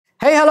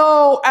Hey,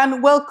 hello,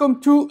 and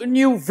welcome to a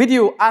new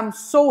video. I'm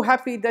so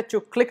happy that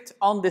you clicked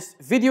on this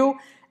video,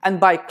 and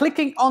by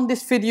clicking on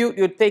this video,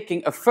 you're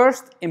taking a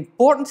first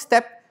important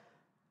step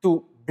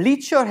to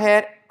bleach your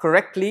hair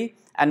correctly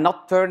and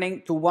not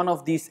turning to one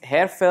of these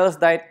hair fails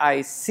that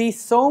I see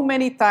so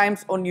many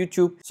times on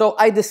YouTube. So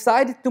I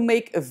decided to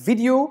make a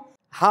video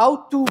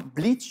how to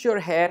bleach your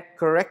hair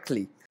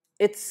correctly.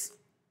 It's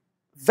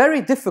very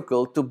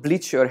difficult to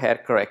bleach your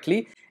hair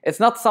correctly. It's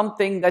not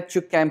something that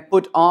you can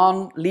put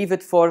on, leave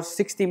it for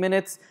 60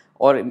 minutes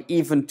or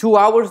even 2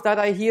 hours that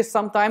I hear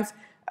sometimes,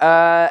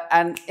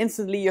 and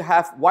instantly you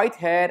have white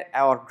hair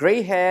or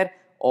gray hair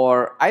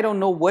or I don't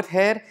know what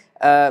hair.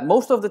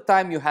 Most of the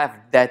time you have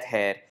dead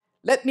hair.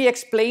 Let me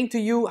explain to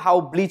you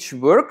how bleach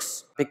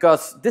works,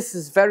 because this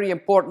is very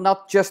important,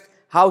 not just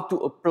how to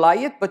apply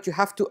it, but you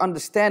have to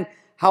understand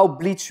how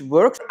bleach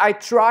works. I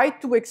try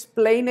to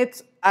explain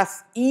it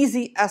as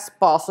easy as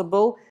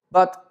possible,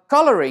 but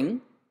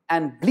coloring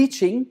and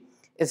bleaching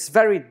is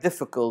very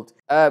difficult.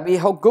 We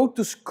go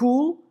to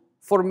school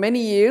for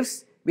many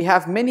years. We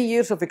have many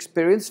years of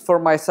experience. For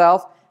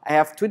myself, I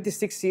have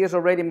 26 years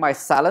already in my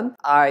salon.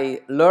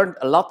 I learned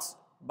a lot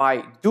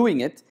by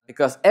doing it,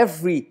 because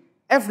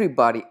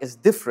everybody is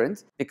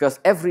different, because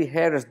every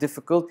hair is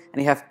difficult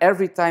and you have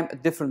every time a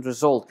different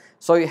result.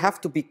 So you have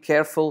to be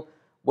careful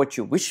what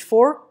you wish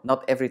for.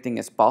 Not everything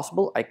is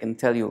possible. I can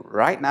tell you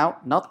right now,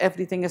 not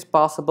everything is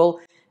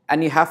possible,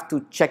 and you have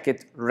to check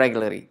it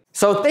regularly.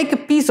 So take a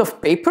piece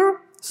of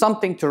paper,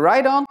 something to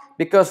write on,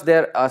 because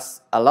there is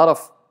a lot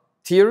of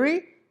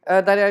theory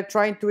that I'm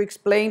trying to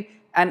explain,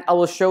 and I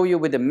will show you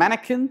with a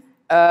mannequin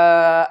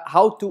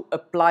how to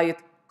apply it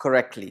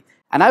correctly.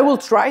 And I will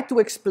try to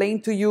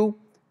explain to you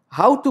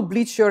how to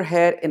bleach your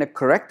hair in a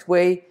correct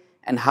way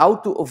and how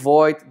to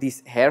avoid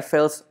these hair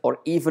fails or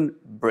even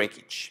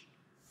breakage.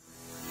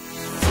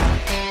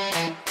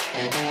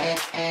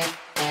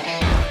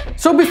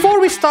 So before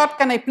we start,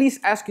 can I please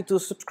ask you to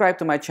subscribe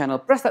to my channel,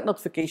 press that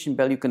notification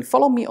bell. You can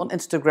follow me on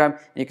Instagram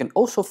and you can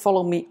also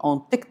follow me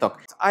on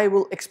TikTok. I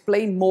will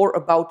explain more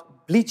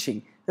about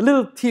bleaching, a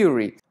little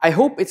theory. I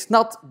hope it's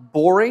not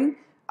boring.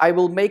 I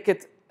will make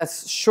it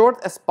as short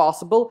as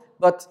possible,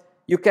 but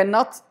you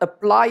cannot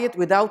apply it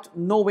without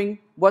knowing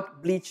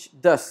what bleach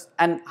does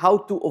and how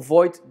to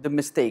avoid the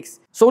mistakes.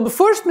 So the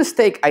first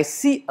mistake I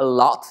see a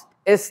lot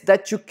is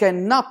that you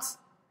cannot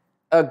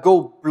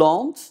go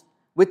blonde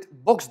with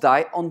box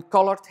dye on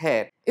colored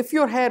hair. If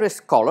your hair is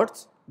colored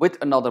with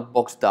another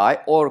box dye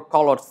or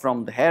colored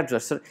from the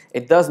hairdresser,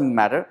 it doesn't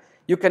matter.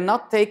 You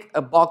cannot take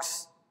a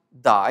box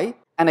dye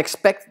and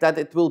expect that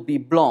it will be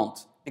blonde,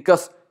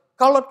 because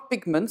colored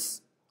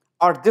pigments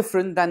are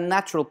different than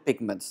natural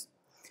pigments.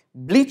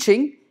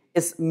 Bleaching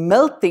is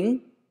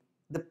melting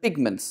the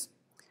pigments.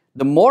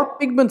 The more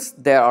pigments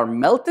there are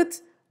melted,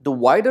 the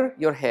whiter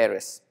your hair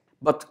is.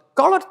 But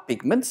colored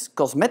pigments,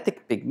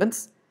 cosmetic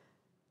pigments,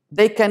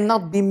 they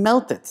cannot be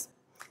melted.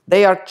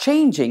 They are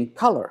changing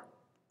color.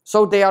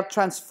 So they are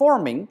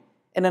transforming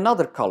in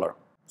another color.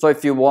 So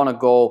if you want to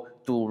go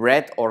to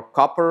red or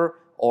copper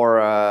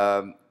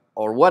or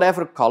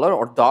whatever color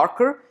or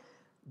darker,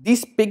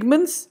 these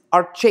pigments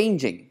are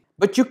changing.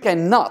 But you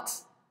cannot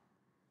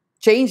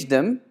change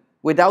them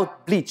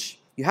without bleach.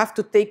 You have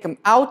to take them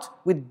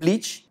out with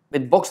bleach,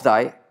 with box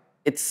dye.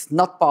 It's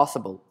not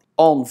possible.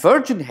 On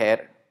virgin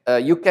hair,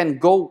 you can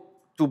go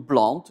to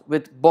blonde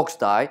with box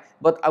dye,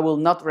 but I will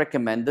not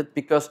recommend it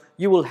because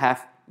you will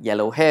have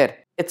yellow hair.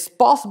 It's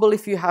possible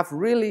if you have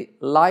really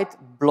light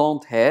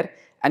blonde hair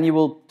and you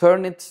will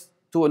turn it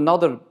to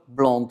another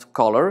blonde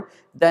color,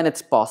 then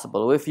it's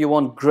possible. If you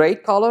want gray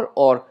color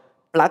or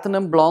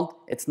platinum blonde,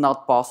 it's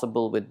not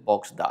possible with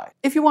box dye.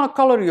 If you want to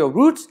color your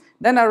roots,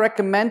 then I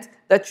recommend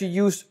that you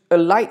use a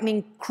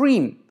lightening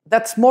cream.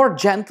 That's more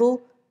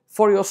gentle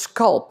for your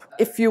scalp.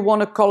 If you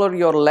want to color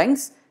your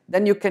lengths,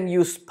 then you can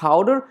use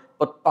powder,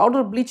 but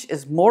powder bleach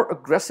is more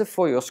aggressive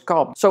for your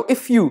scalp. So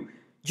if you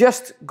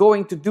just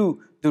going to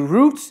do the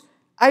roots,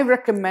 I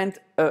recommend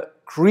a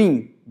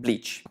cream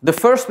bleach. The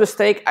first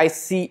mistake I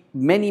see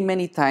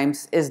many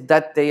times is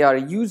that they are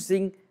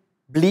using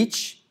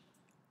bleach,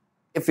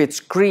 if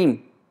it's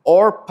cream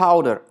or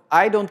powder,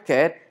 I don't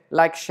care,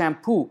 like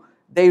shampoo.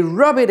 They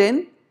rub it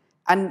in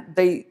and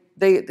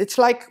it's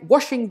like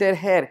washing their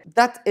hair.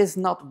 That is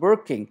not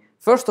working.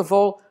 First of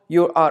all,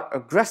 you are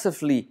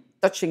aggressively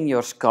touching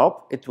your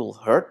scalp. It will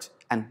hurt,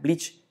 and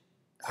bleach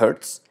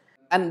hurts.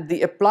 And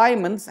the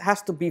appliance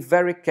has to be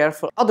very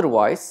careful,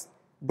 otherwise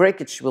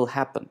breakage will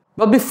happen.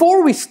 But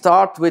before we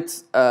start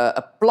with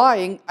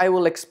applying, I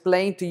will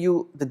explain to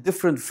you the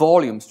different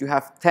volumes. You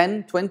have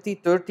 10, 20,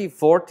 30,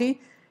 40,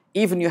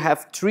 even you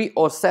have 3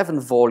 or 7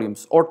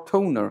 volumes or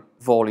toner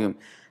volume.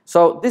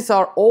 So these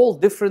are all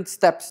different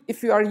steps.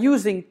 If you are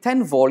using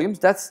 10 volumes,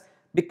 that's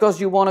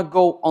because you want to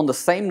go on the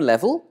same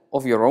level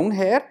of your own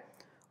hair,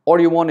 or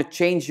you want to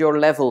change your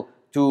level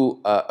to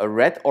a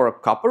red or a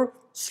copper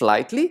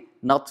slightly,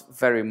 not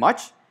very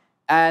much,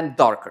 and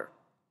darker.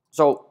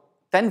 So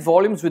 10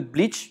 volumes with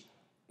bleach,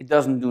 it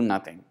doesn't do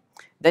nothing.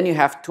 Then you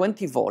have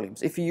 20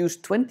 volumes. If you use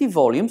 20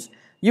 volumes,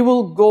 you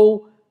will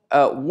go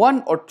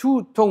 1 or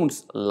 2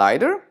 tones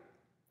lighter,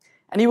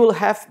 and you will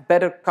have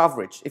better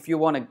coverage. If you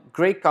want a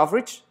great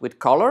coverage with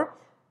color,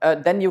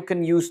 then you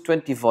can use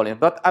 20 volume.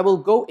 But I will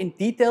go in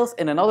details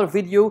in another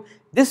video.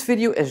 This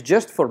video is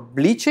just for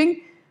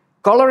bleaching.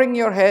 Coloring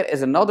your hair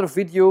is another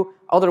video,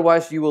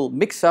 otherwise you will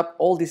mix up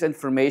all this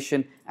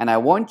information, and I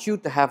want you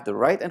to have the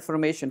right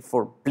information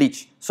for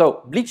bleach.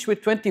 So bleach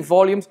with 20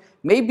 volumes,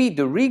 maybe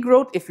the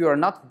regrowth if you are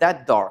not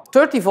that dark.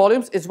 30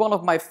 volumes is one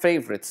of my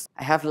favorites.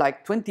 I have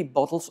like 20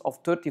 bottles of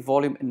 30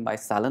 volume in my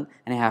salon,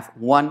 and I have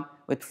one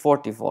with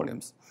 40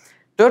 volumes.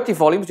 30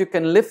 volumes you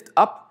can lift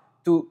up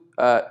to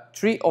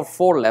 3 or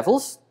 4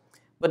 levels,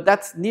 but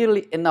that's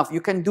nearly enough.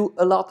 You can do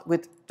a lot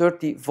with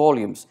 30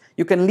 volumes.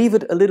 You can leave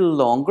it a little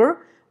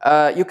longer.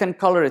 You can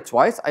color it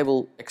twice. I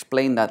will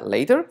explain that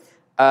later.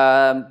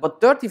 But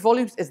 30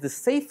 volumes is the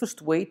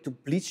safest way to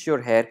bleach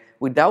your hair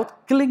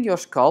without killing your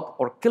scalp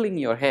or killing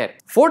your hair.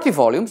 40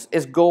 volumes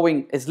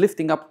is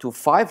lifting up to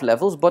 5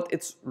 levels, but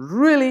it's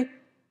really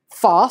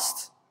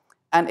fast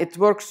and it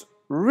works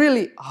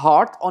really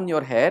hard on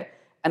your hair.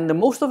 And the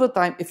most of the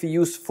time, if you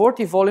use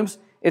 40 volumes,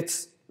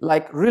 it's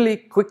like really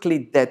quickly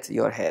dead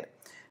your hair.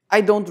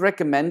 I don't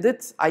recommend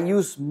it. I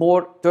use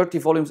more 30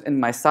 volumes in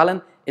my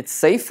salon. It's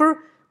safer,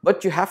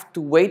 but you have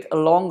to wait a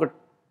longer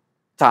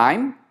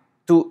time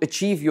to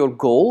achieve your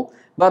goal.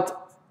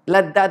 But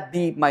let that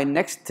be my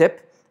next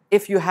tip.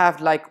 If you have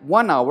like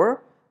 1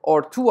 hour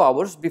or 2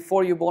 hours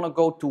before you want to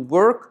go to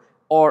work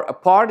or a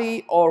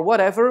party or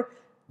whatever,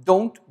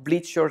 don't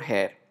bleach your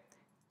hair.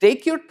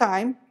 Take your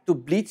time to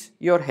bleach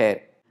your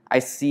hair.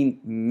 I've seen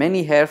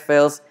many hair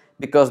fails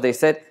because they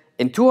said,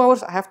 in 2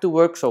 hours I have to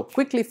work, so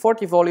quickly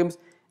 40 volumes,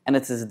 and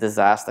it is a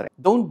disaster.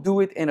 Don't do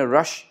it in a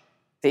rush.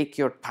 Take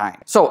your time.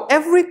 So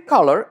every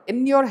color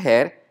in your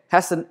hair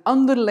has an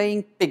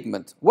underlying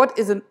pigment. What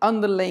is an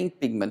underlying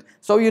pigment?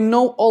 So you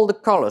know all the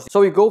colors.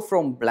 So you go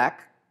from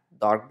black,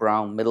 dark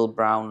brown, middle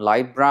brown,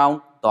 light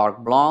brown, dark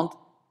blonde,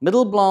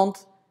 middle blonde,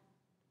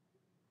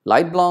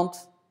 light blonde,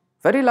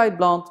 very light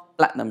blonde,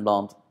 platinum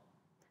blonde.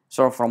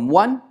 So from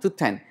 1 to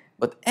 10.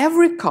 But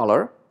every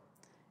color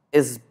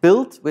is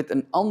built with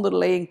an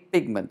underlying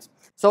pigment.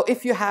 So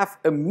if you have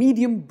a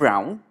medium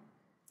brown,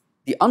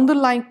 the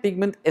underlying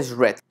pigment is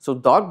red. So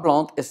dark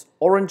blonde is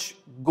orange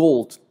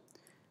gold.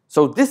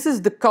 So this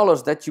is the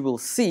colors that you will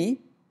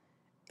see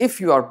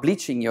if you are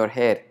bleaching your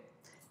hair.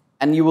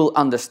 And you will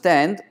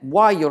understand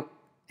why your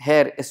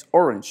hair is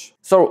orange.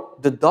 So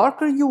the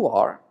darker you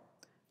are,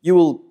 you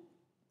will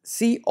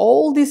see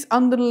all these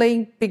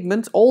underlying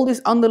pigments, all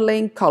these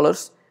underlying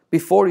colors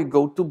before you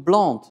go to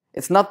blonde.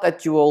 It's not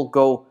that you all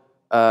go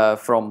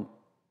from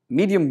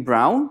medium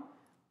brown,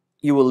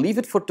 you will leave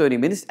it for 30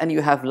 minutes and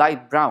you have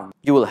light brown.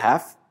 You will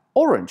have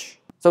orange.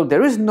 So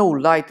there is no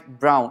light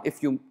brown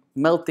if you're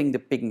melting the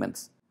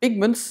pigments.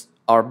 Pigments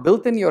are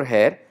built in your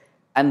hair,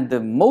 and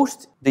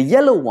the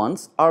yellow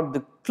ones are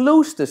the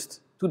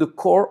closest to the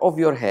core of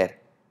your hair.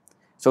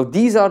 So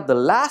these are the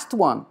last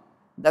one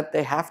that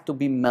they have to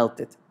be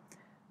melted.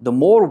 The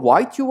more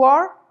white you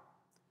are,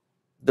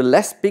 the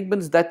less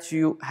pigments that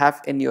you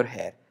have in your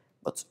hair.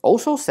 But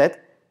also said,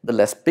 the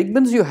less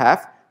pigments you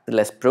have, the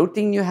less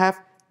protein you have,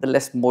 the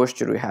less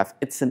moisture you have.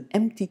 It's an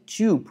empty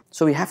tube,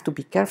 so you have to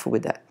be careful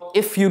with that.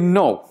 If you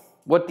know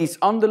what these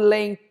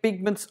underlying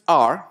pigments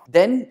are,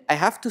 then I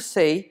have to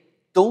say,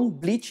 don't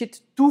bleach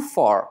it too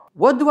far.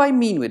 What do I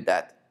mean with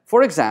that?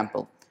 For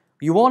example,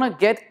 you want to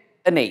get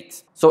an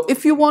 8. So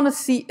if you want to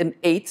see an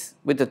 8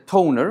 with a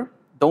toner,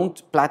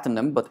 don't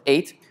platinum, but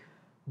 8,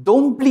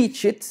 don't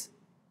bleach it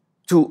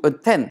to a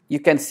 10. You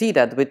can see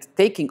that with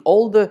taking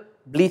all the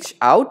bleach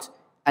out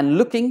and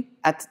looking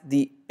at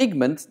the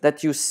pigment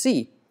that you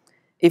see.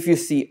 If you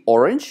see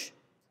orange,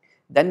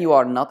 then you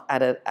are not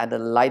at a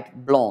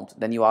light blonde,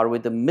 then you are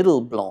with a middle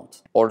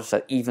blonde or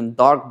even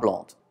dark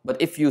blonde. But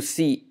if you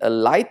see a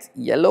light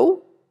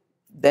yellow,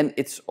 then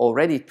it's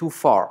already too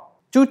far.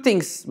 Two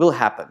things will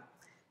happen.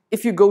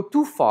 If you go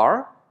too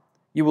far,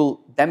 you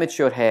will damage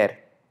your hair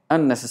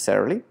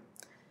unnecessarily,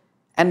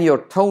 and your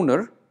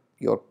toner,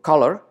 your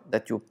color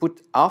that you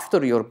put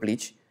after your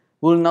bleach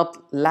will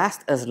not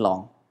last as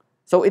long.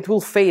 So it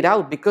will fade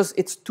out because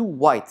it's too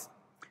white.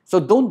 So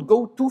don't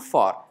go too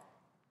far.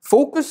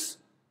 Focus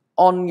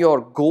on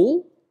your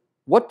goal.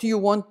 What do you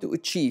want to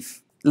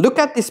achieve? Look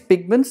at these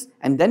pigments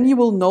and then you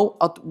will know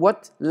at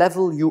what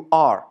level you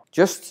are.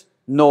 Just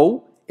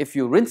know if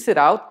you rinse it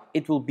out,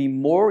 it will be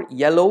more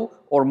yellow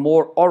or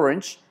more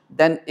orange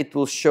than it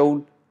will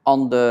show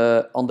on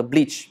the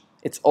bleach.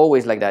 It's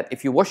always like that.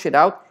 If you wash it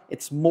out,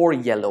 it's more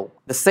yellow.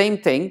 The same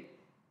thing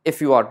if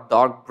you are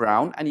dark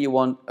brown and you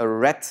want a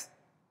red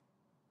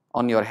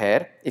on your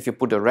hair. If you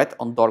put a red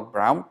on dark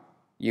brown,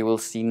 you will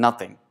see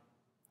nothing.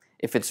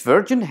 If it's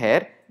virgin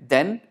hair,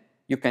 then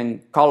you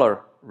can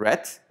color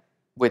red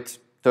with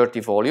 30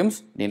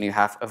 volumes, then you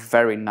have a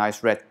very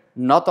nice red.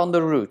 Not on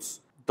the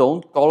roots.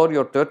 Don't color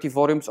your 30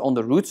 volumes on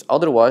the roots,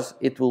 otherwise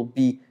it will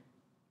be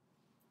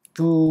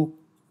too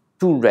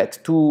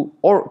red,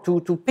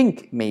 too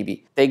pink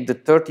maybe. Take the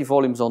 30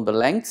 volumes on the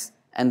lengths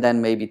and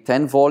then maybe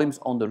 10 volumes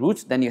on the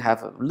roots, then you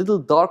have a little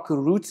darker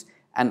roots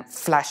and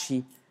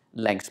flashy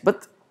lengths.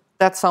 But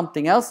that's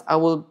something else. I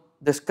will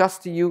discuss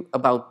to you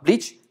about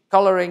bleach.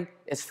 Coloring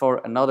is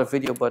for another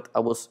video, but I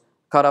was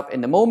caught up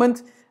in the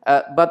moment.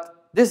 But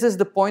this is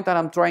the point that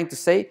I'm trying to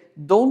say.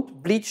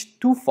 Don't bleach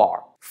too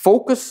far.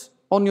 Focus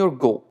on your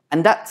goal.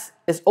 And that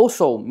is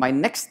also my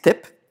next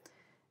tip,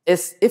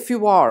 is if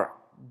you are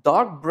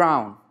dark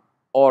brown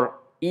or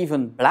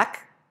even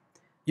black,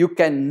 you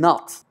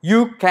cannot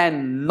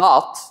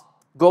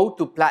go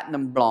to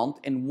platinum blonde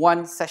in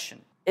one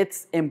session.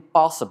 It's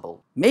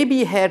impossible.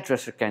 Maybe a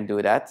hairdresser can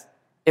do that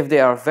if they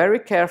are very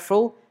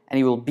careful, and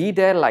he will be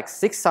there like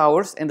 6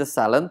 hours in the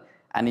salon,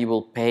 and he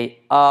will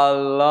pay a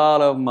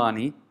lot of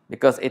money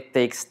because it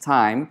takes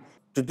time.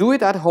 To do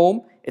it at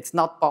home, it's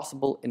not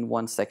possible in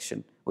one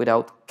section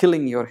without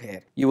killing your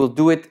hair. You will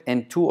do it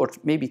in 2 or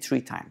maybe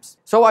 3 times.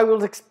 So I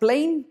will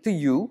explain to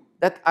you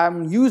that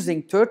I'm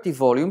using 30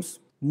 volumes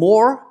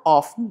more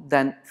often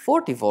than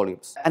 40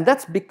 volumes. And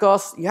that's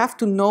because you have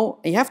to know,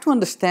 you have to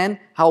understand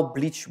how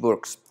bleach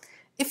works.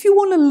 If you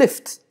want to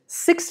lift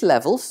 6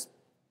 levels,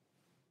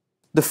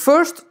 the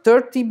first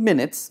 30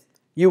 minutes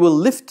you will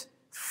lift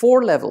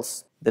 4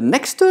 levels. The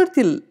next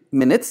 30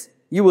 minutes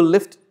you will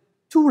lift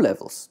 2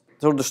 levels.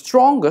 So the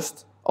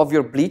strongest of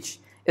your bleach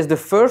is the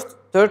first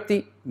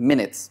 30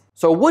 minutes.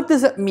 So what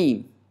does that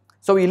mean?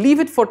 So you leave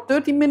it for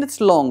 30 minutes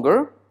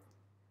longer,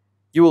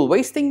 you will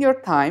wasting your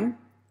time,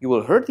 you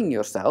will hurting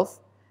yourself.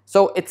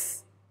 So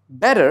it's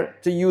better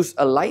to use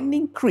a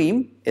lightening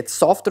cream. It's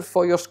softer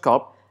for your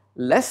scalp,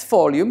 less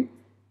volume,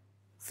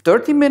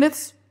 30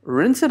 minutes,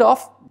 rinse it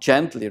off,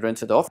 gently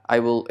rinse it off. I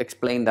will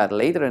explain that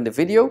later in the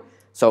video.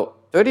 So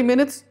 30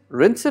 minutes,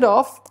 rinse it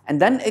off, and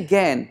then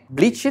again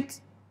bleach it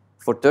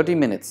for 30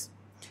 minutes.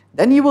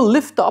 Then you will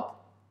lift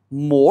up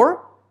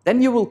more,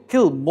 then you will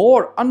kill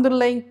more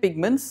underlying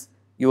pigments,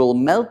 you will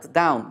melt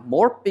down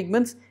more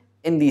pigments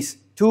in these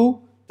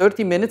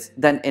 30 minutes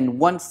than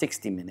in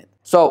 60 minutes.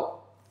 So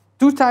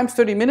 2 times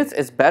 30 minutes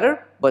is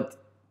better, but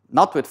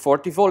not with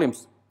 40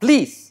 volumes.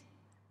 Please,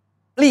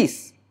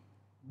 please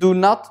do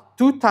not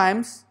 2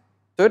 times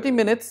 30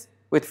 minutes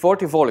with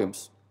 40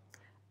 volumes.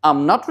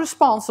 I'm not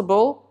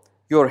responsible.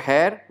 Your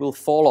hair will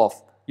fall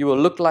off. You will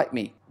look like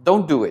me.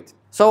 Don't do it.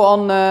 So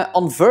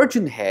on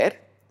virgin hair,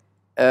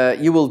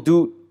 you will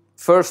do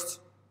first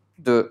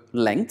the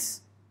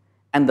lengths,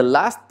 and the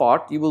last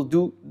part you will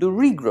do the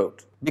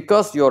regrowth,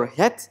 because your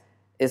head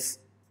is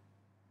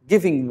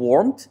giving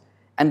warmth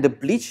and the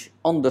bleach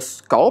on the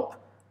scalp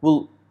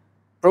will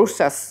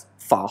process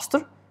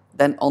faster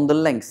than on the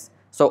lengths.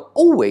 So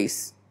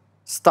always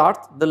start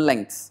the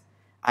lengths.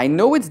 I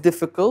know it's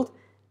difficult,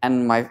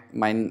 and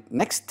my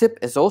next tip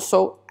is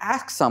also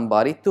ask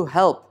somebody to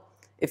help.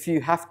 If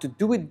you have to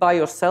do it by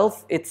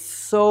yourself, it's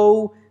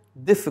so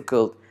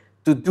difficult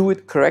to do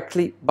it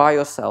correctly by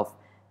yourself.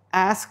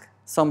 Ask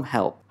some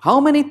help. How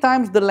many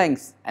times the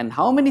length and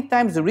how many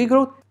times the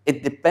regrowth?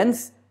 It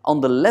depends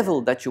on the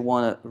level that you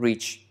want to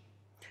reach.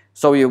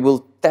 So you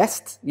will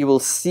test, you will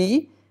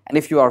see, and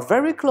if you are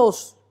very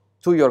close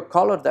to your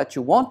color that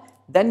you want,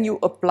 then you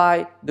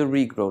apply the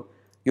regrowth.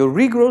 Your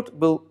regrowth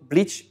will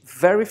bleach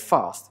very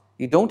fast.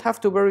 You don't have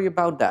to worry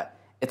about that.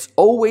 It's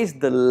always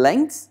the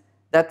lengths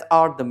that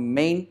are the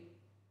main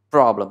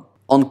problem.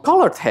 On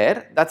colored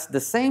hair, that's the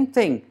same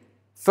thing.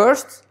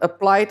 First,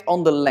 apply it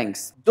on the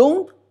lengths.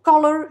 Don't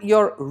color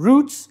your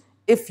roots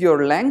if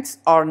your lengths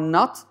are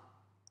not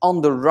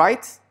on the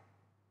right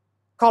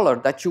color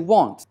that you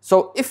want.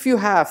 So if you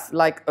have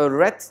like a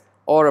red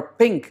or a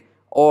pink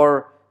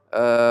or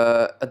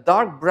a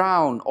dark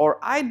brown, or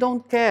I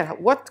don't care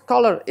what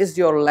color is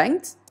your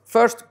length,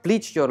 first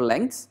bleach your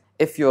lengths.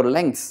 If your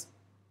lengths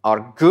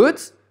are good,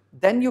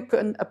 then you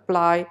can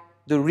apply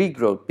the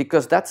regrowth,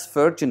 because that's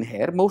virgin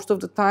hair most of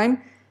the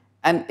time,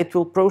 and it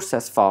will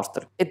process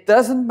faster. It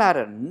doesn't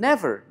matter,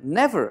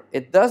 never,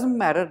 it doesn't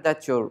matter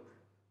that your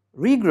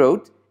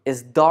regrowth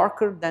is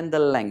darker than the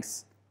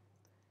lengths.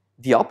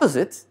 The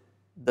opposite,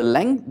 the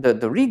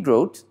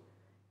regrowth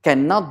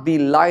cannot be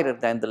lighter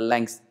than the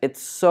lengths.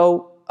 It's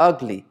so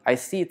ugly. I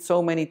see it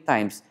so many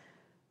times.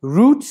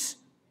 Roots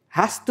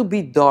has to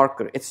be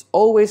darker. It's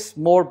always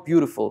more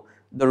beautiful.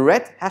 The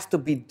red has to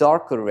be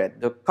darker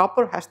red. The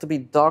copper has to be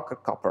darker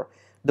copper.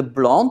 The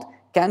blonde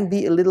can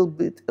be a little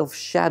bit of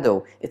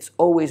shadow. It's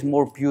always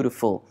more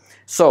beautiful.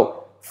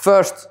 So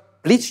first,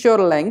 bleach your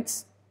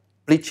lengths.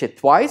 Bleach it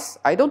twice,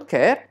 I don't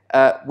care,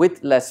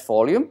 with less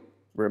volume,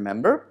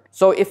 remember.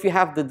 So if you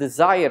have the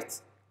desired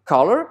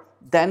color,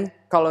 then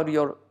color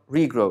your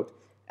regrowth,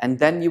 and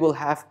then you will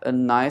have a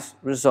nice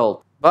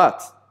result.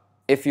 But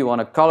if you want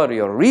to color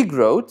your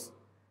regrowth,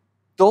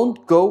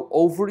 don't go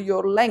over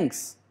your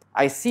lengths.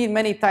 I see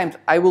many times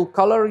I will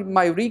color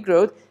my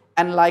regrowth,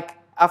 and like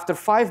after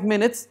 5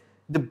 minutes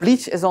the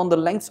bleach is on the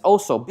lengths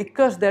also,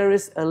 because there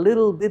is a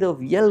little bit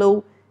of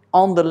yellow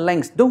on the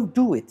lengths. Don't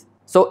do it.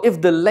 So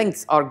if the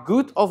lengths are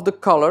good of the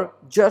color,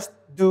 just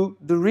do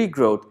the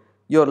regrowth.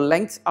 Your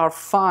lengths are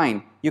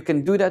fine. You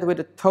can do that with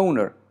a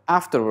toner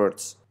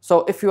afterwards.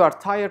 So if you are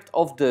tired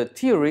of the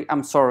theory,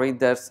 I'm sorry,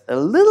 there's a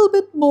little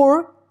bit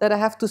more that I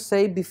have to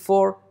say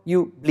before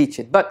you bleach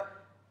it. But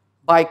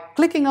by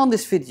clicking on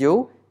this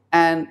video,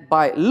 And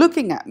by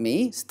looking at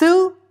me,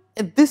 still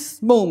at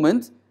this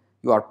moment,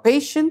 you are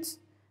patient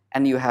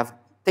and you have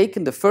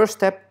taken the first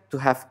step to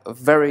have a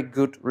very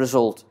good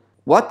result.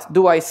 What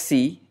do I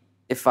see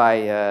if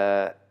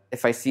I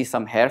see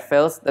some hair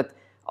falls? That,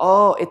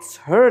 oh, it's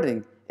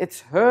hurting,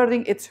 it's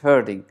hurting, it's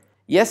hurting.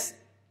 Yes,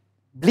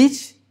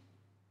 bleach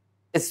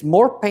is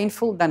more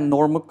painful than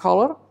normal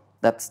color.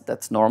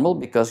 That's normal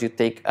because you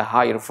take a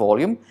higher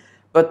volume.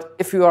 But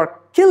if you are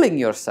killing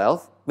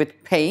yourself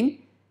with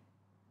pain,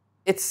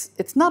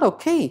 it's not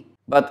okay.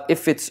 But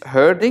if it's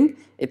hurting,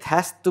 it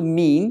has to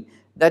mean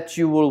that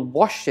you will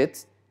wash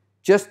it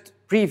just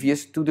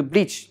previous to the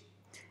bleach.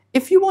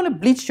 If you want to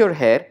bleach your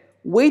hair,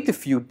 wait a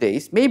few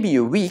days, maybe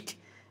a week,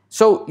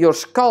 so your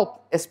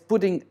scalp is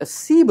putting a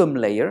sebum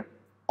layer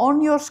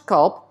on your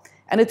scalp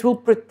and it will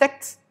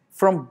protect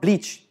from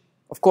bleach.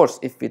 Of course,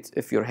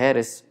 if your hair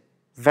is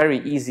very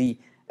easy,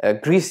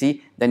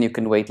 greasy, then you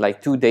can wait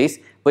like 2 days.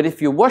 But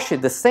if you wash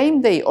it the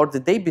same day or the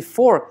day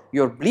before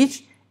your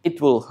bleach, it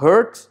will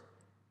hurt.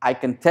 I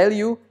can tell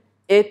you,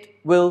 it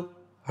will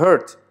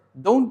hurt.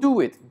 Don't do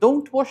it.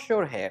 Don't wash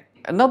your hair.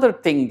 Another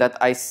thing that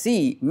I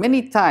see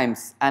many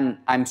times, and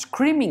I'm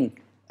screaming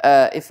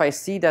if I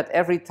see that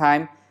every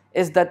time,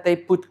 is that they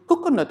put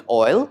coconut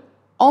oil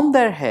on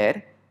their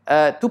hair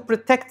to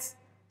protect.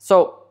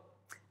 So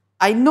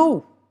I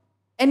know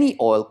any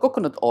oil,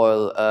 coconut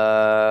oil,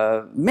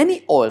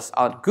 many oils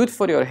are good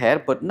for your hair,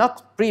 but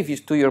not previous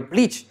to your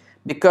bleach,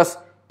 because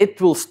it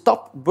will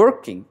stop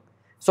working.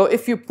 So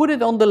if you put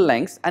it on the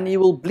lengths and you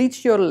will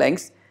bleach your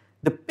lengths,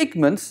 the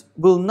pigments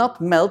will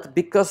not melt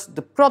because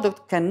the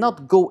product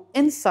cannot go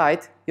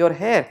inside your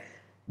hair.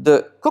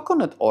 The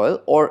coconut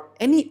oil or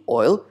any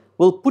oil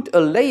will put a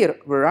layer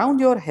around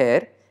your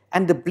hair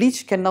and the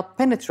bleach cannot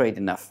penetrate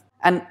enough.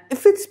 And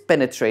if it's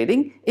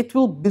penetrating, it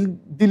will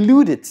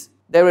dilute it.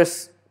 There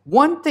is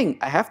one thing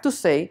I have to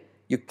say,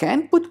 you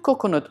can put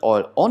coconut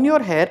oil on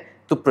your hair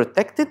to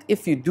protect it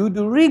if you do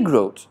the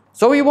regrowth.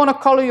 So you want to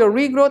color your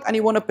regrowth and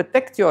you want to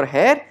protect your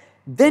hair,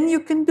 then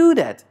you can do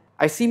that.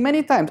 I see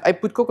many times I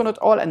put coconut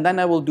oil and then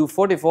I will do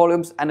 40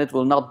 volumes and it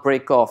will not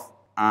break off.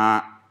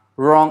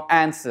 Wrong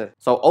answer.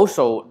 So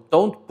also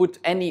don't put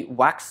any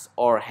wax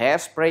or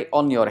hairspray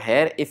on your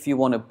hair if you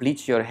want to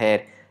bleach your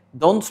hair.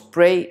 Don't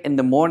spray in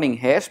the morning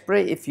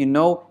hairspray if you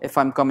know if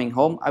I'm coming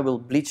home I will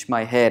bleach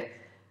my hair.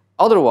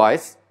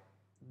 Otherwise,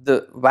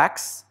 the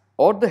wax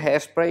or the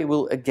hairspray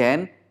will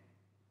again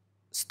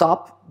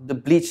stop the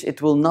bleach.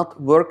 It will not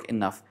work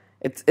enough.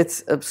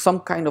 It's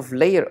some kind of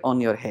layer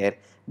on your hair.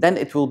 Then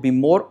it will be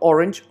more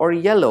orange or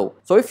yellow.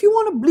 So if you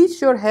want to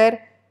bleach your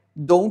hair,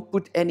 don't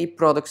put any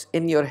products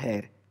in your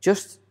hair,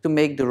 just to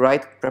make the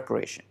right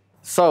preparation.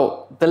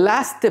 So the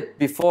last tip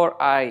before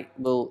I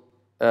will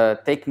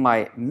take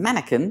my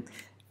mannequin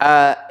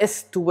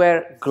is to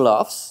wear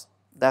gloves.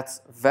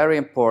 That's very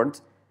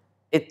important.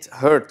 It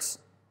hurts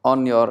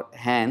on your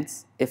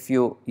hands. If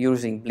you're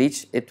using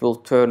bleach, it will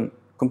turn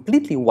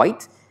completely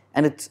white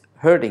and it's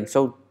hurting.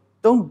 So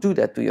don't do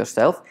that to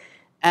yourself.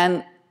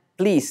 And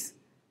please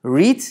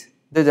read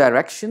the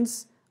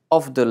directions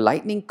of the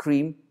lightening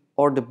cream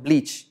or the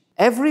bleach.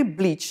 Every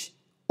bleach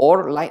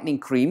or lightening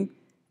cream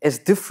is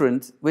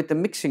different with the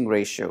mixing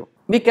ratio.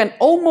 We can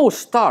almost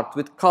start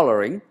with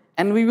coloring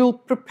and we will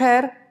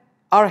prepare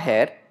our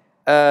hair.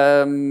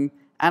 And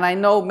I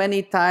know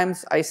many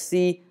times I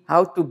see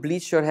how to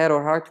bleach your hair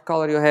or how to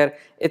color your hair.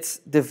 It's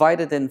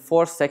divided in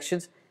 4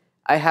 sections.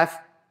 I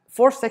have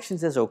 4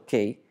 sections is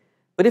okay.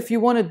 But if you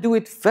want to do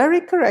it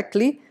very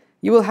correctly,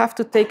 you will have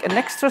to take an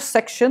extra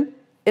section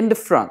in the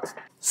front.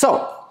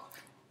 So,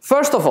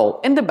 first of all,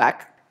 in the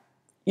back,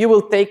 you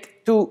will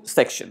take 2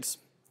 sections.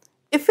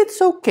 If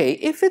it's okay,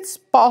 if it's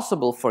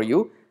possible for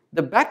you,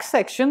 the back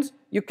sections,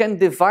 you can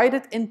divide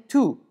it in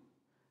 2.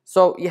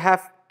 So you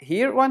have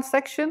here one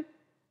section,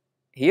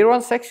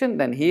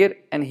 then here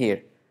and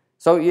here.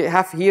 So you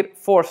have here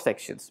 4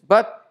 sections.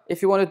 But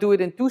if you want to do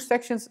it in 2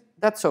 sections,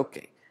 that's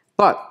okay.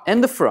 But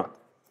in the front,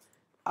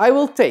 I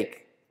will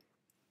take,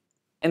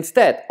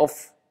 instead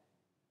of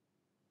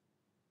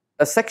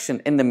a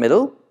section in the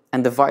middle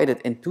and divide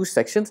it in 2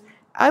 sections,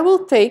 I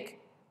will take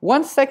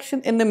 1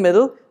 section in the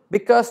middle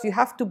because you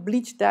have to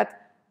bleach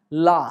that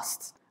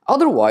last.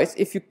 Otherwise,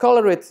 if you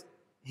color it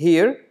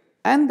here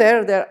and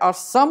there are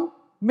some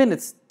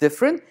minutes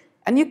different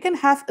and you can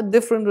have a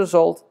different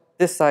result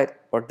this side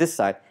or this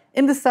side.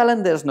 In the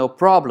salon, there's no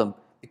problem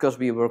because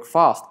we work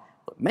fast.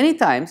 But many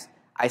times,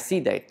 I see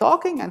they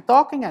talking and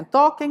talking and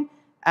talking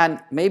and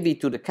maybe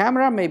to the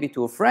camera, maybe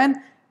to a friend,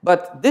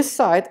 but this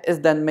side is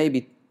then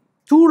maybe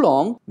too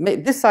long.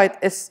 This side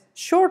is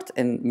short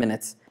in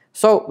minutes.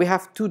 So we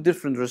have 2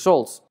 different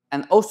results.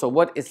 And also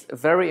what is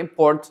very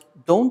important,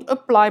 don't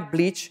apply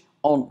bleach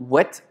on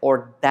wet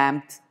or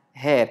damped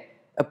hair.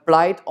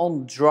 Apply it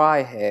on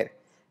dry hair.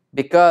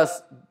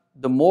 Because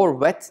the more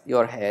wet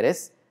your hair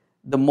is,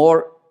 the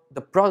more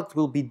the product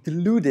will be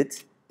diluted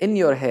in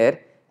your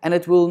hair and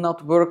it will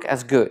not work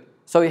as good.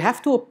 So you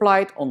have to apply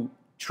it on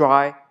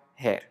dry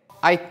hair.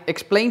 I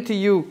explained to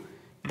you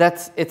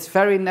that it's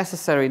very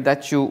necessary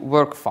that you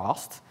work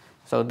fast.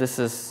 So this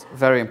is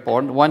very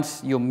important.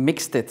 Once you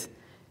mixed it,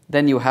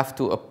 then you have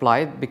to apply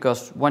it,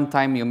 because one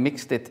time you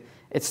mixed it,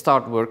 it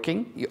starts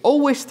working. You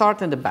always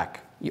start in the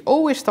back. You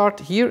always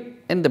start here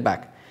in the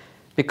back,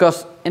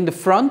 because in the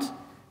front,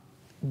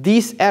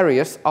 these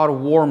areas are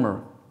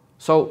warmer.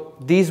 So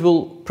these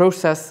will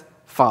process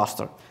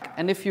faster.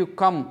 And if you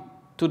come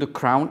to the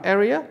crown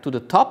area, to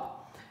the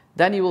top,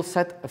 then you will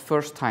set a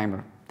first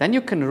timer. Then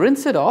you can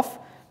rinse it off,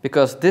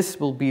 because this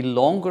will be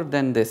longer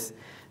than this.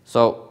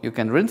 So you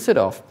can rinse it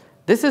off.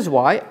 This is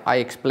why I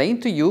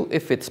explained to you,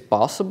 if it's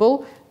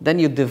possible, then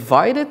you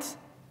divide it,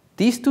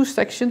 these two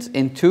sections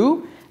in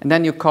two, and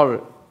then you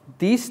color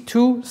these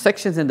two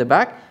sections in the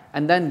back,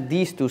 and then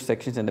these two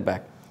sections in the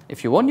back.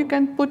 If you want, you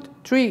can put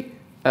 3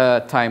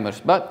 timers,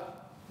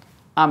 but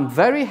I'm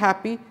very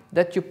happy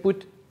that you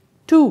put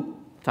 2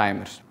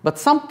 timers. But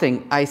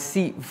something I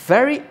see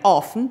very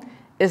often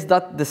is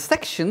that the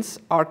sections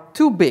are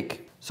too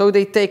big. So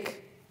they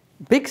take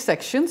big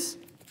sections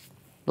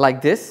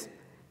like this.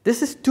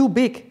 This is too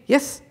big.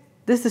 Yes,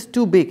 this is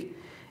too big.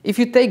 If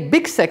you take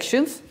big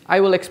sections,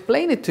 I will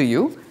explain it to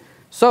you.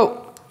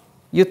 So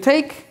you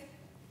take,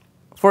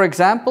 for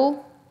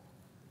example,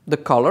 the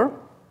color,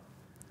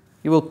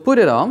 you will put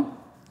it on,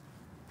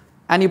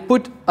 and you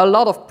put a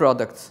lot of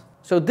product.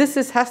 So this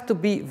has to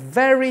be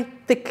very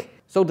thick.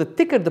 So the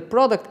thicker the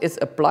product is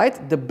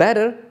applied, the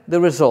better the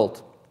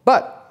result.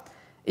 But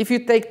if you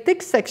take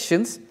thick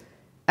sections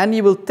and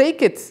you will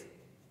take it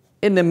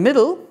in the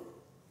middle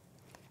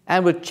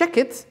and will check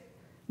it,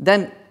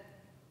 then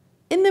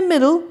in the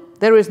middle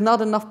there is not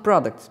enough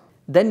product.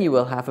 Then you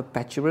will have a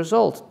patchy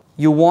result.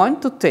 You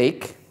want to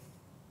take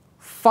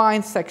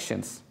fine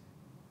sections.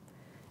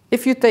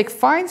 If you take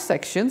fine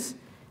sections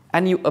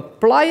and you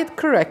apply it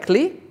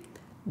correctly,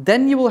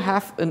 then you will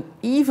have an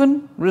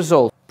even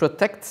result.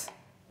 Protect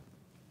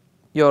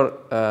your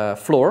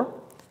floor.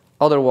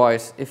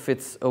 Otherwise, if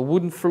it's a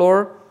wooden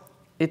floor,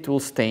 it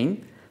will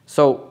stain.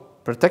 So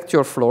protect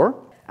your floor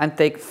and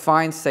take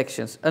fine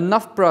sections.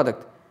 Enough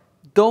product.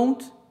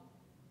 Don't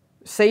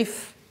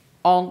save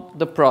on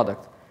the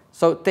product.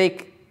 So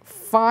take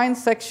fine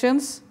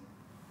sections.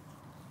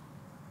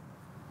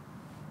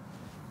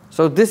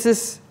 So this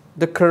is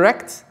the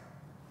correct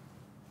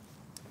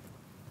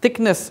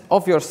thickness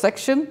of your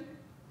section,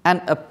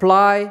 and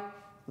apply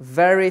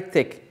very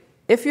thick.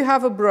 If you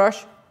have a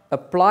brush,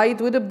 apply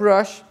it with a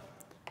brush.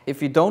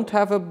 If you don't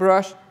have a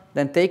brush,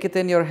 then take it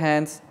in your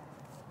hands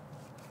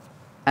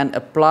and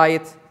apply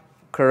it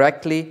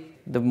correctly.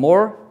 The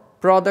more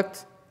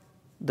product,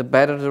 the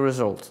better the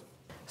result.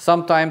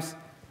 Sometimes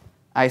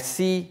I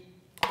see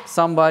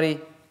somebody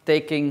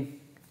taking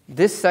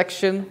this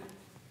section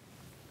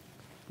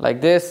like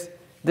this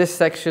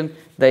section,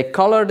 they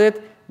colored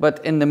it,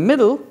 but in the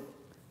middle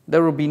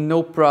there will be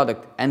no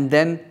product, and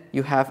then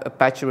you have a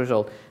patchy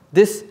result.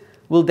 This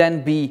will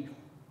then be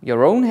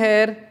your own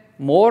hair,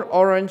 more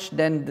orange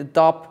than the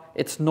top.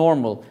 It's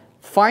normal.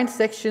 Fine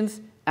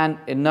sections and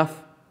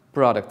enough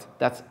product.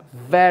 That's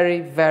very,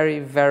 very,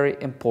 very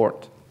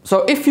important.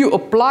 So if you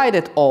applied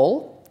it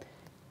all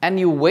and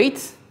you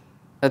wait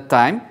a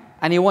time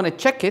and you want to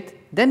check it,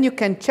 then you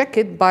can check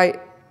it by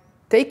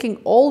taking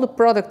all the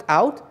product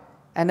out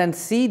and then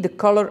see the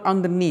color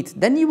underneath.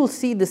 Then you will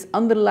see this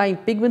underlying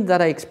pigment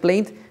that I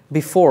explained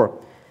before.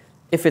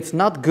 If it's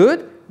not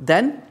good,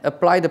 then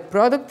apply the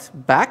product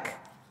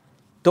back.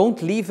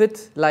 Don't leave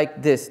it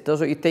like this.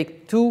 So you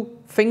take 2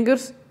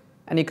 fingers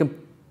and you can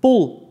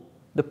pull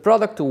the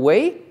product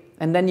away,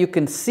 and then you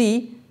can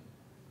see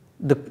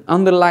the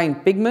underlying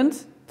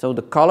pigment, so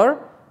the color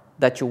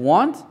that you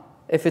want.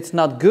 If it's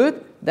not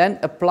good, then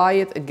apply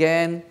it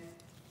again.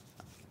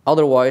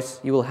 Otherwise,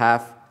 you will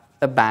have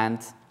a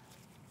band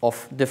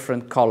of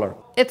different color.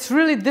 It's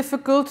really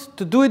difficult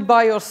to do it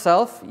by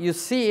yourself. You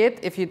see it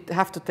if you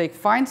have to take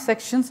fine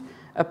sections,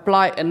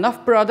 apply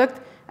enough product,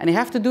 and you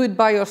have to do it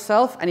by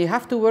yourself and you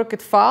have to work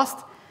it fast.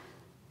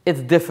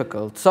 It's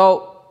difficult.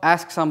 So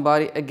ask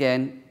somebody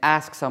again,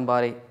 ask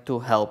somebody to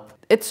help.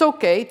 It's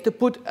okay to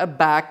put a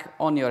bag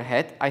on your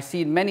head. I see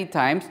it many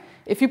times.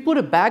 If you put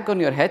a bag on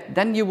your head,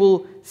 then you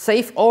will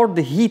save all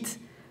the heat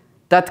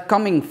that's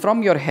coming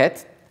from your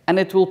head and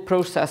it will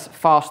process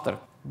faster.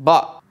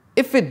 But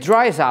if it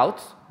dries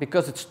out,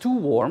 because it's too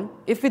warm,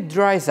 if it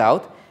dries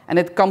out and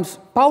it comes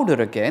powder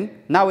again,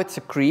 now it's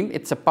a cream,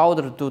 it's a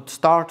powder to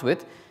start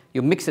with,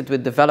 you mix it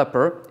with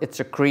developer, it's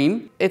a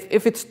cream.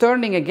 If it's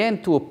turning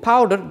again to a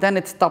powder, then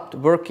it stopped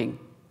working.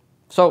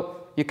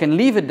 So you can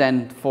leave it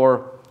then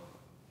for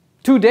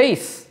 2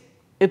 days,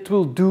 it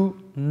will do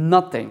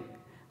nothing.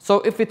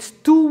 So if it's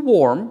too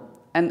warm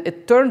and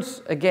it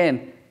turns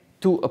again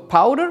to a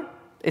powder,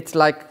 it's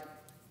like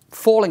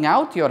falling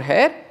out your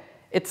hair,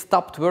 it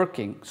stopped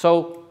working.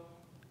 So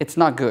it's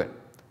not good.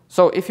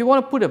 So if you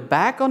want to put a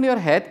bag on your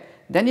head,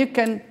 then you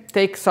can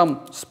take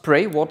some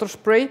spray, water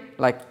spray,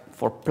 like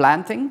for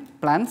planting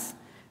plants.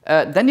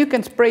 Then you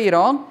can spray it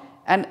on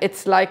and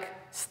it's like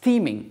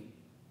steaming.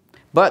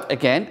 But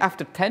again,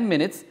 after 10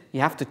 minutes,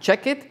 you have to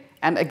check it,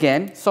 and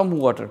again, some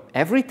water.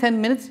 Every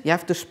 10 minutes, you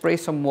have to spray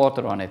some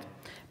water on it.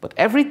 But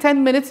every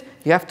 10 minutes,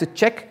 you have to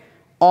check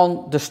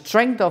on the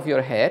strength of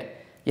your hair.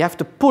 You have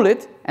to pull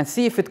it and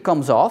see if it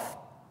comes off.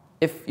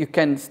 If you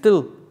can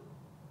still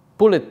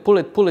pull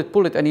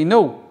it, and you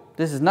know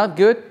this is not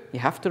good, you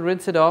have to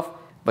rinse it off.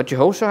 But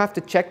you also have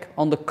to check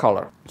on the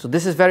color. So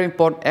this is very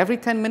important. Every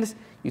 10 minutes,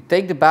 you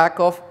take the bag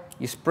off,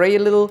 you spray a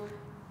little,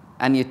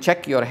 and you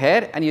check your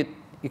hair, and you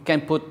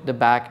can put the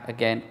bag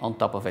again on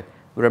top of it.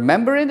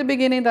 Remember in the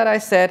beginning that I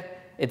said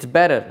it's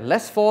better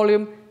less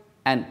volume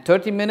and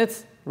 30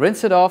 minutes,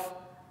 rinse it off,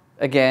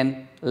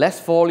 again,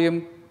 less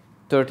volume,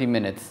 30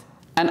 minutes.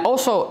 And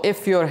also,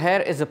 if your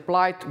hair is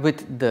applied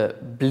with the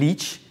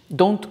bleach,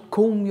 don't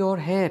comb your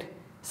hair.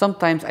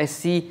 Sometimes I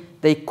see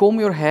they comb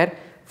your hair.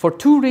 For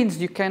two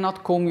reasons you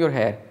cannot comb your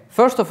hair.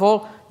 First of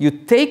all, you're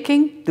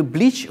taking the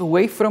bleach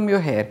away from your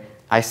hair.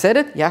 I said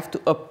it, you have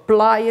to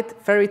apply it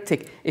very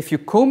thick. If you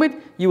comb it,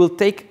 you will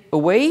take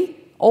away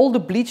all the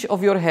bleach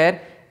of your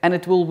hair and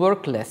it will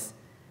work less.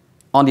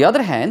 On the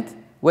other hand,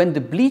 when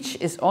the bleach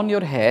is on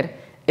your hair,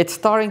 it's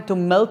starting to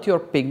melt your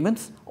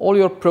pigments, all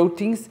your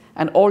proteins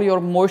and all your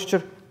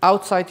moisture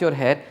outside your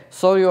hair.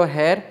 So your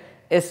hair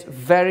is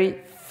very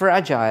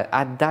fragile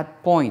at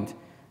that point.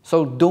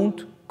 So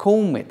don't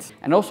comb it.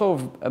 And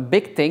also a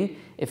big thing,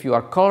 if you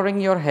are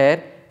coloring your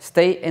hair,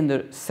 stay in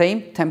the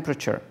same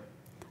temperature.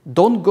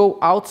 Don't go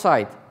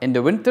outside. In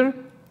the winter,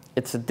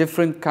 it's a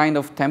different kind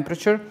of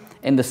temperature.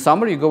 In the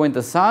summer, you go in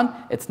the sun,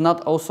 it's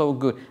not also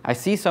good. I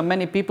see so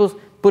many people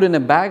put in a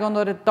bag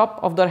under the top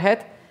of their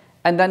head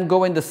and then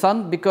go in the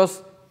sun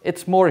because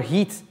it's more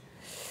heat.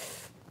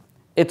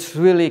 It's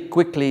really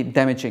quickly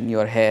damaging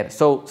your hair.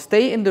 So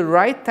stay in the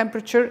right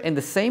temperature, in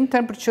the same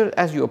temperature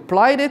as you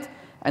applied it,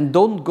 and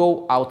don't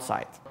go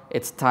outside.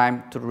 It's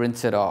time to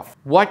rinse it off.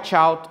 Watch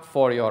out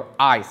for your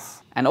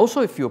eyes. And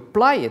also if you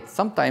apply it,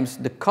 sometimes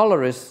the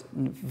color is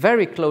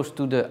very close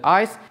to the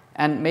eyes,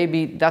 and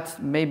that's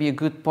maybe a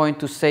good point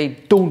to say,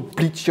 don't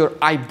bleach your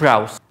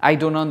eyebrows. I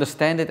don't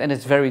understand it and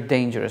it's very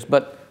dangerous,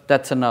 but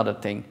that's another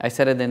thing. I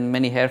said it in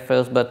many hair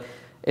fails, but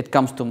it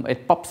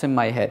pops in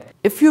my head.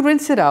 If you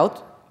rinse it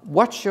out,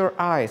 watch your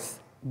eyes.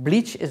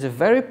 Bleach is a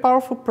very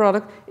powerful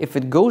product. If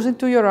it goes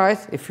into your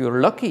eyes, if you're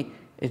lucky,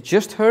 it's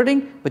just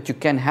hurting, but you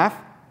can have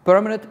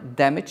permanent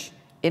damage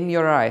in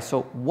your eyes.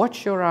 So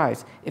watch your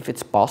eyes. If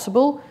it's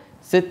possible,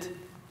 sit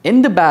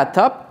in the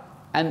bathtub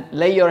and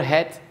lay your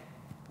head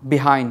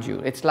behind you.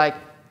 It's like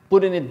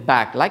putting it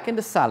back, like in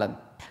the salon.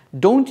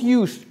 Don't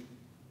use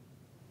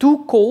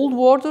too cold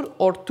water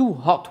or too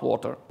hot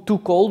water. Too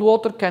cold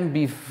water can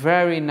be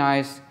very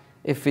nice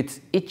if it's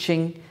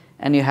itching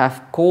and you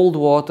have cold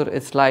water.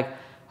 It's like,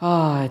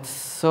 it's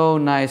so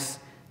nice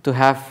to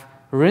have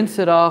rinse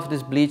it off,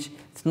 this bleach.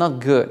 It's not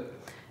good.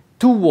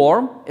 Too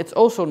warm, it's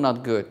also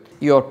not good.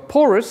 Your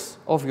pores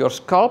of your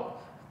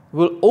scalp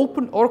will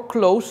open or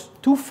close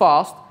too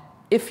fast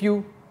if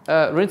you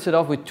rinse it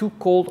off with too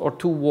cold or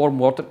too warm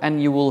water,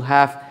 and you will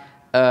have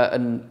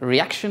a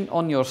reaction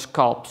on your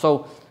scalp.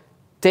 So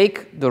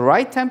take the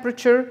right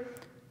temperature,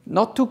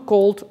 not too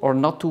cold or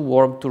not too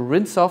warm, to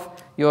rinse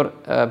off your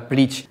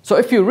bleach. So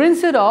if you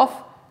rinse it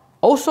off,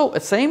 also the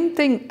same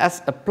thing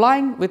as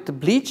applying with the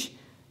bleach,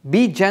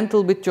 be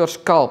gentle with your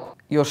scalp.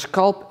 Your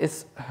scalp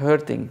is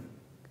hurting.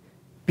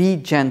 Be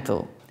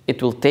gentle.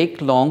 It will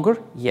take longer,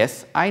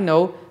 yes, I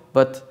know,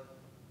 but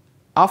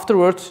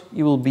afterwards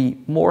you will be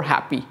more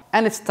happy.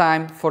 And it's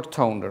time for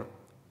toner.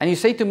 And you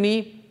say to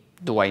me,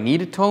 do I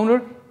need a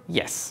toner?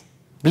 Yes.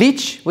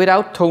 Bleach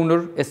without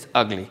toner is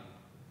ugly.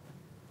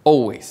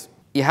 Always.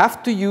 You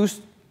have to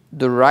use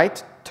the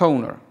right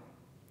toner.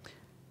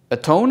 A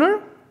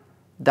toner,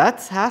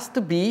 that has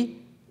to be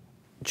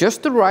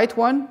just the right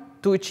one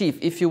to achieve.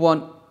 If you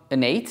want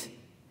an 8,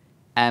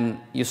 and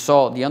you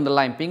saw the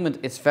underlying pigment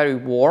is very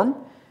warm,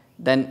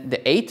 then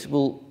the 8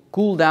 will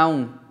cool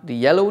down the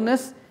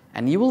yellowness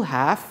and you will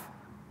have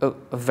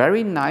a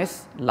very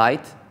nice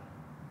light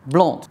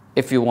blonde.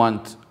 If you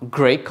want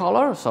gray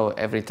color, so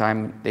every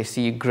time they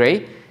see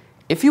gray,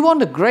 if you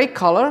want a gray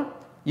color,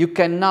 you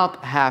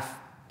cannot have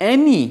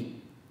any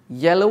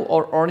yellow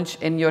or orange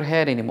in your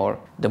hair anymore.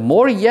 The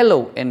more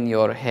yellow in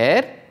your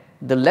hair,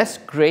 the less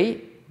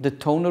gray the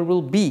toner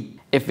will be.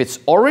 If it's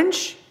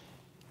orange,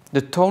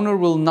 the toner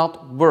will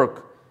not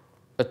work.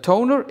 A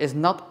toner is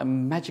not a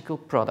magical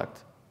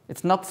product.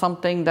 It's not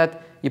something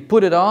that you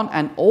put it on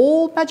and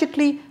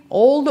magically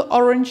all the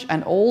orange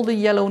and all the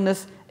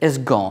yellowness is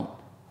gone.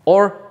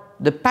 Or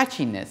the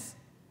patchiness,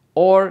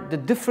 or the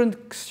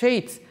different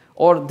shades,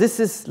 or this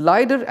is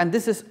lighter and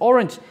this is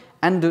orange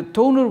and the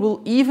toner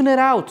will even it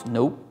out.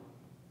 No.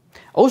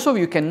 Also,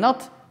 you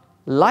cannot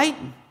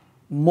lighten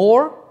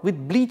more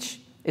with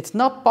bleach. It's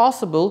not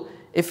possible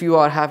if you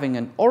are having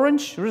an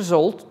orange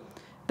result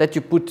that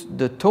you put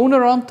the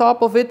toner on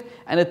top of it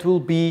and it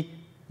will be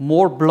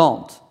more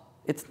blonde.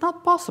 It's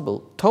not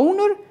possible.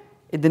 Toner,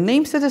 the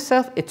name says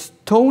itself, it's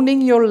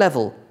toning your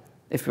level.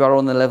 If you are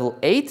on a level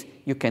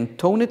 8, you can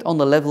tone it on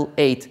the level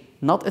 8,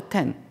 not a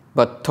 10.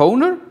 But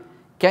toner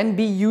can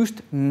be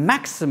used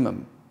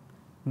maximum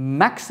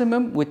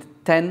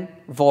with 10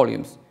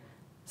 volumes.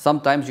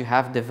 Sometimes you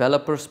have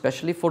developers,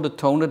 especially for the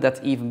toner,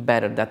 that's even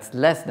better. That's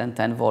less than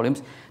 10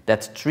 volumes.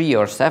 That's 3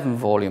 or 7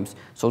 volumes.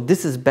 So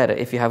this is better.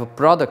 If you have a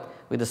product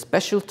with a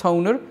special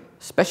toner,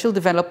 special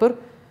developer,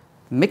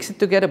 mix it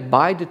together,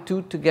 buy the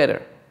two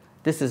together.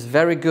 This is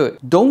very good.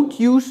 Don't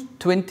use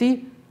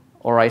 20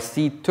 or I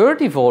see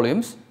 30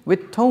 volumes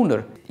with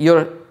toner.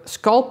 Your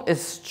scalp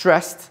is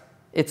stressed,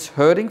 it's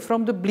hurting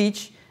from the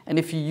bleach, and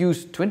if you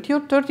use 20 or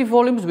 30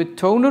 volumes with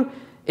toner,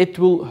 it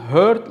will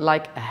hurt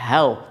like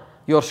hell.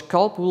 Your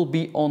scalp will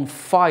be on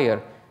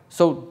fire.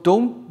 So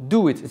don't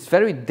do it. It's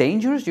very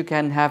dangerous. You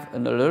can have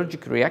an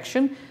allergic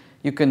reaction.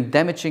 You can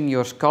damaging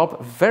your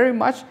scalp very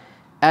much,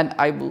 and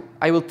I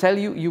will tell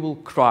you, you will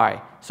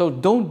cry. So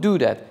don't do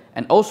that.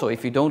 And also,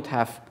 if you don't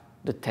have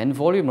the 10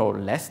 volume or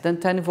less than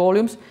 10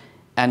 volumes,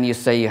 and you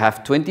say you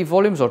have 20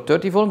 volumes or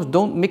 30 volumes,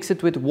 don't mix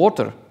it with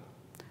water.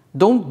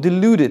 Don't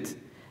dilute it.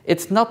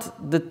 It's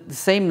not the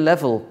same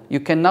level.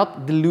 You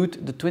cannot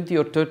dilute the 20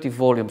 or 30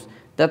 volumes.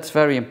 That's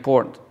very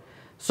important.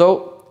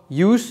 So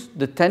use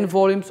the 10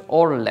 volumes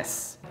or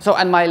less. So,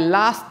 and my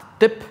last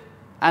tip,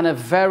 and a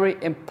very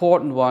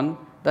important one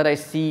that I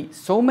see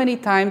so many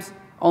times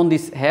on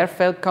these hair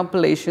file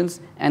compilations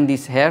and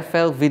these hair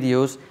file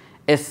videos,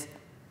 is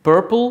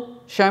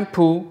purple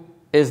shampoo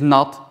is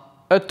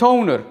not a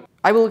toner.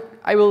 I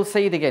will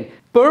say it again.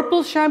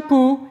 Purple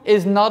shampoo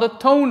is not a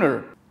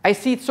toner. I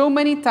see it so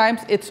many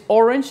times. It's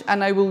orange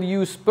and I will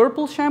use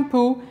purple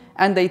shampoo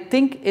and they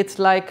think it's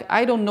like,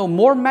 I don't know,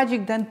 more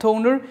magic than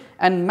toner,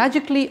 and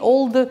magically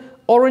all the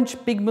orange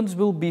pigments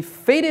will be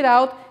faded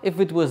out.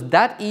 If it was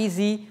that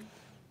easy,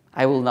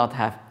 I will not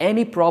have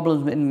any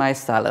problems in my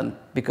salon,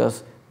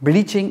 because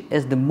bleaching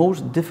is the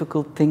most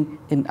difficult thing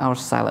in our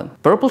salon.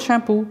 Purple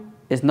shampoo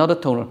is not a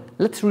toner.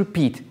 Let's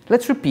repeat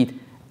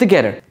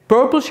together.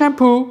 Purple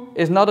shampoo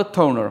is not a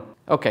toner.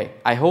 Okay,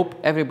 I hope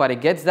everybody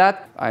gets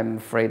that. I'm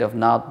afraid of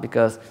not,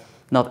 because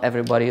not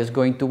everybody is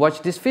going to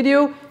watch this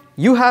video.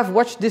 You have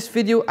watched this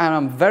video and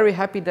I'm very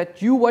happy that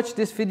you watched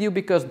this video,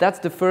 because that's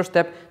the first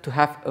step to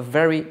have a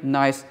very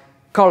nice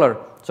color.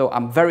 So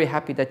I'm very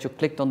happy that you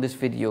clicked on this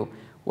video.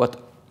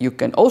 What you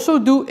can also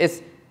do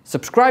is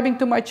subscribing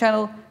to my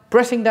channel,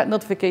 pressing that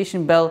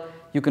notification bell.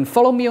 You can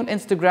follow me on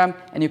Instagram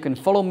and you can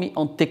follow me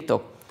on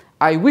TikTok.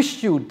 I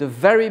wish you the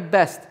very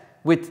best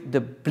with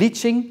the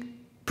bleaching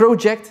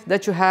project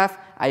that you have.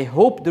 I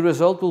hope the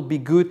result will be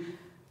good.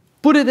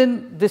 Put it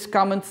in this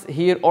comments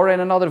here or in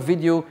another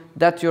video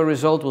that your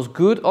result was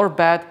good or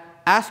bad.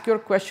 Ask your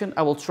question,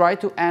 I will try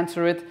to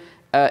answer it.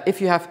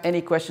 If you have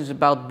any questions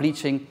about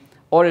bleaching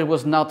or it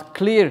was not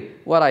clear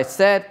what I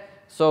said,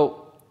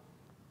 so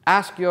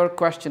ask your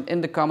question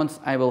in the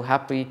comments. I will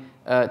happy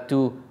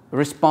to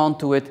respond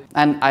to it,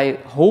 and I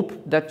hope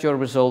that your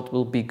result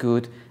will be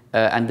good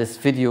and this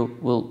video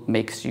will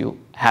make you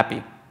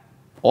happy.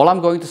 All I'm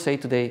going to say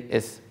today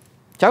is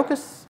ciao.